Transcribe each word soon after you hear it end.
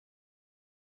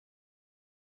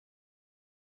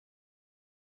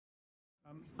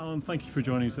Alan, thank you for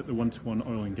joining us at the One-to-One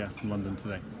Oil and Gas in London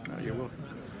today. You're welcome.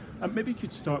 Maybe you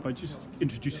could start by just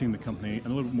introducing the company and a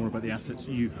little bit more about the assets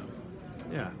you have.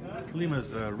 Yeah,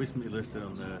 Calima's recently listed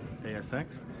on the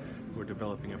ASX. We're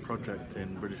developing a project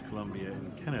in British Columbia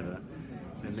in Canada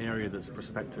in an area that's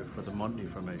prospective for the Montney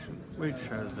Formation, which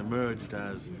has emerged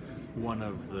as one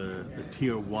of the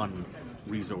Tier 1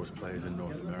 resource plays in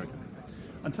North America.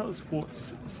 And tell us what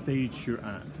stage you're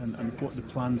at and what the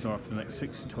plans are for the next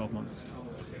 6 to 12 months.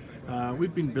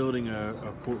 We've been building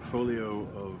a portfolio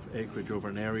of acreage over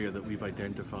an area that we've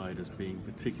identified as being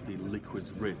particularly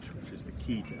liquids rich, which is the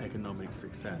key to economic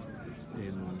success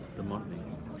in the Montney.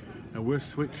 Now we're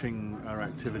switching our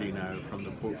activity now from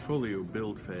the portfolio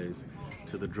build phase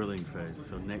to the drilling phase.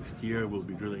 So next year we'll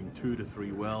be drilling 2 to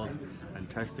 3 wells and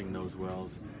testing those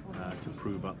wells to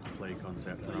prove up the play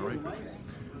concept in our acreage.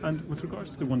 And with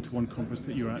regards to the one-to-one conference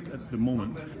that you're at the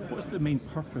moment, what's the main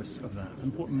purpose of that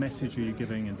and what message are you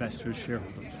giving investors,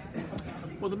 shareholders?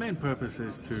 Well, the main purpose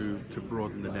is to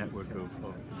broaden the network of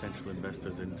potential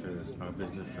investors into our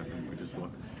business, I think, which is what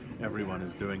everyone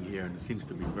is doing here, and it seems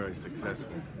to be a very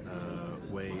successful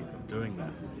way of doing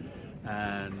that.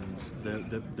 And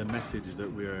the message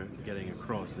that we're getting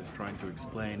across is trying to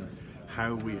explain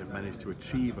how we have managed to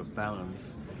achieve a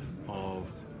balance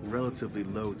of relatively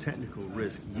low technical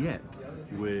risk, yet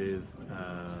with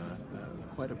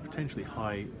quite a potentially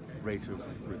high rate of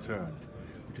return,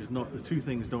 which is not, the two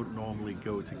things don't normally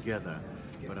go together,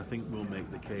 but I think we'll make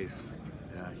the case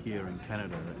here in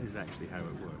Canada that is actually how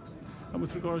it works. And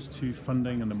with regards to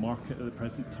funding and the market at the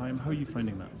present time, how are you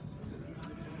finding that?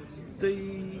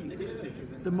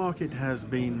 The market has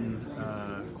been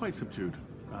quite subdued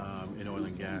in oil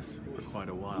and gas for quite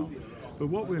a while. But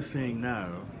what we're seeing now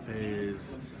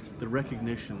is the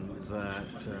recognition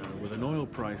that with an oil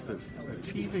price that's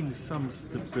achieving some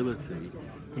stability,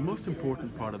 the most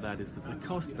important part of that is that the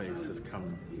cost base has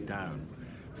come down.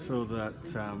 So that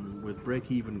with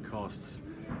break-even costs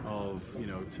of,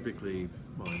 typically,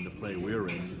 well, in the play we're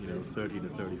in, $30 to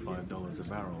 $35 a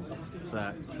barrel,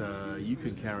 that you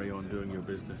can carry on doing your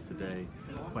business today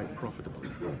quite profitably.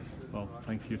 Well,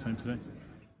 thanks for your time today.